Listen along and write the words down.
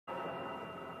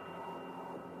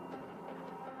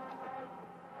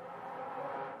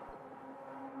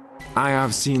I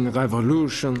have seen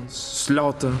revolutions,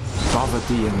 slaughter,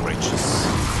 poverty, and riches.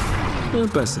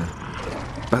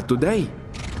 But today,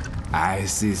 I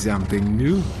see something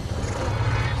new.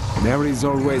 There is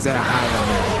always a higher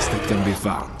menace that can be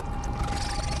found.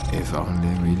 If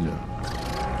only we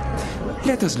look.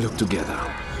 Let us look together,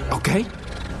 okay?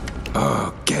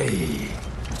 Okay.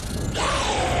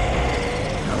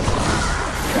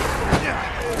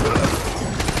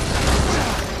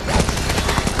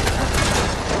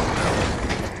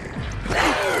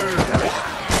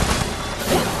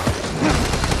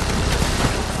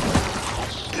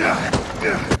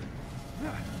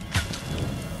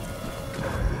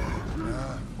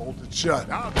 Shut.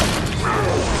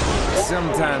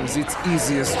 Sometimes it's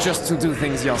easiest just to do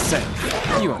things yourself.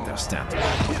 You understand.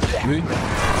 Me?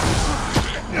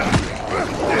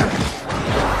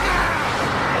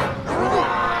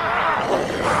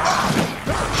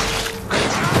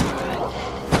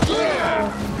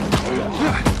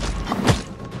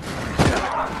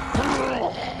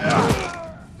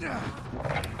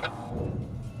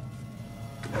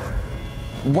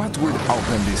 What would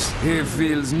open this? He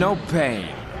feels no pain.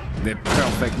 The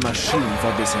perfect machine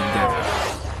for this endeavor.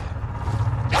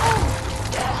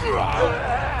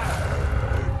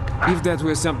 If that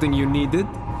were something you needed,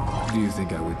 do you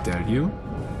think I would tell you?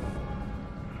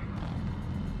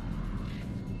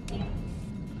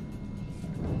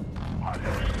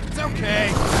 It's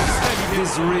okay.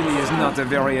 This really is not a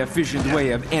very efficient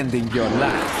way of ending your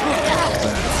life.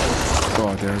 But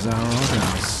orders are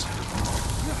orders.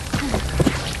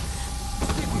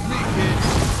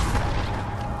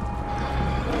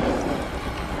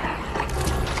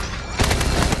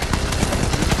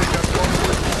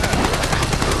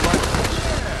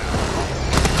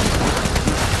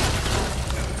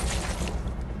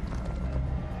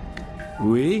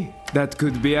 Oui, that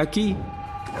could be a key.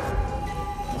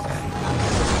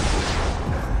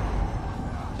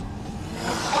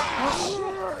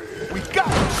 We got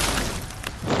it.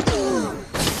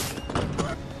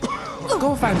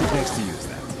 Go find a place to use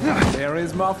that. There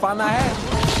is more fun ahead.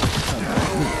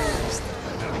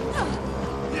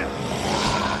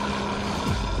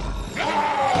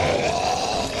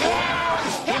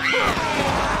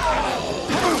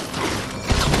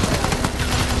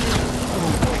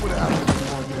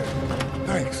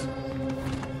 Thanks.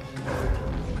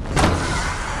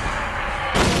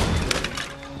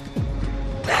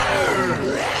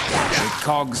 The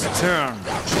cogs turn.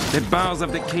 The bars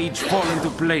of the cage fall into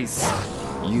place.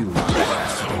 You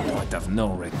pass to the point of no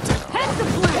return. Head the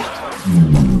blue!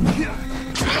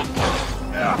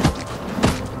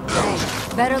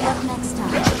 Better luck next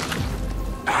time.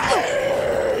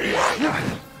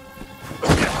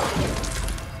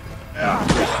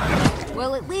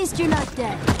 Well, at least you're not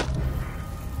dead.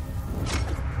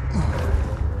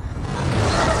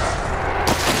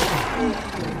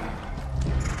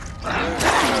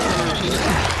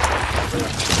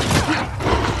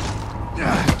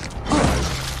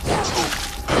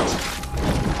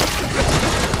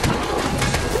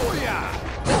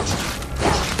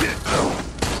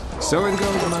 So it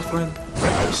goes, my friend.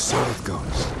 So it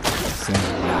goes. Say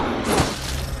it loud.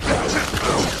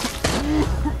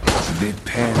 The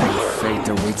pen of fate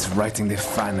awaits writing the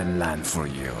final line for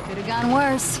you. Could have gone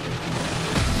worse.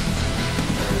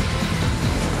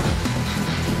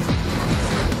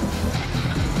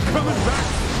 Coming back.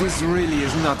 This really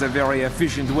is not a very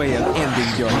efficient way of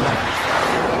ending your life.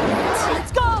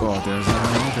 Let's go! Orders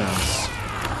are orders.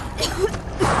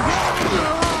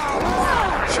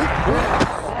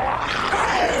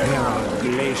 There are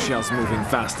glaciers moving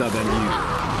faster than you.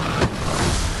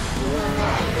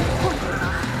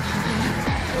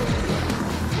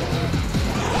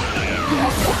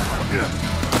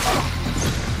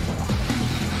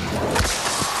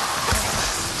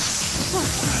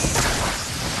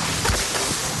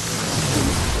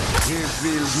 He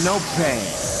feels no pain.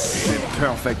 The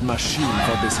perfect machine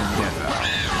for this endeavor.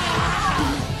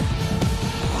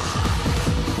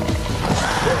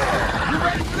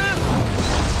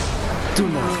 Do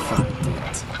not fight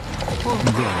it. But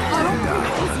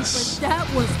that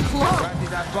was close. Why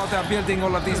did I bother building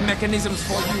all of these mechanisms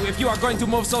for you if you are going to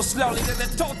move so slowly that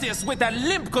the tortoise with a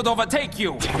limp could overtake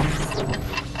you?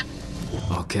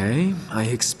 Okay, I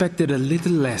expected a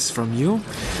little less from you,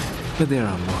 but there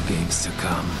are more games to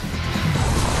come.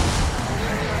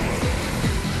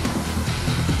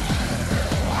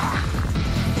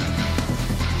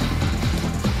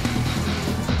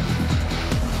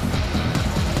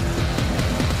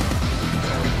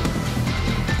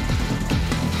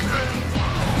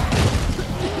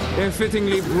 A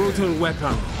fittingly brutal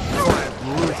weapon for a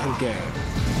brutal game.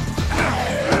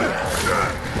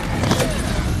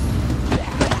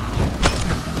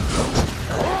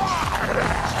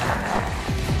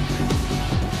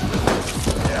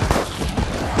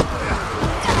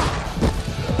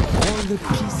 the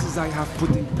pieces I have put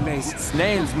in place,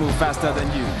 snails move faster than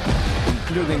you,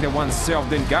 including the ones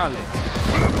served in garlic.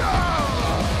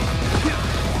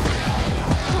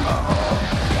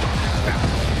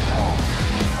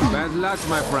 Bad luck,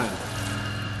 my friend.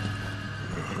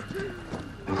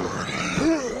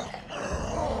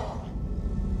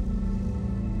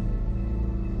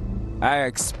 I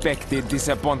expected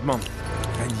disappointment,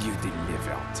 and you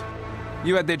delivered.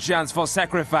 You had the chance for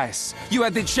sacrifice. You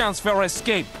had the chance for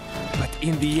escape. But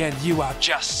in the end, you are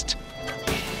just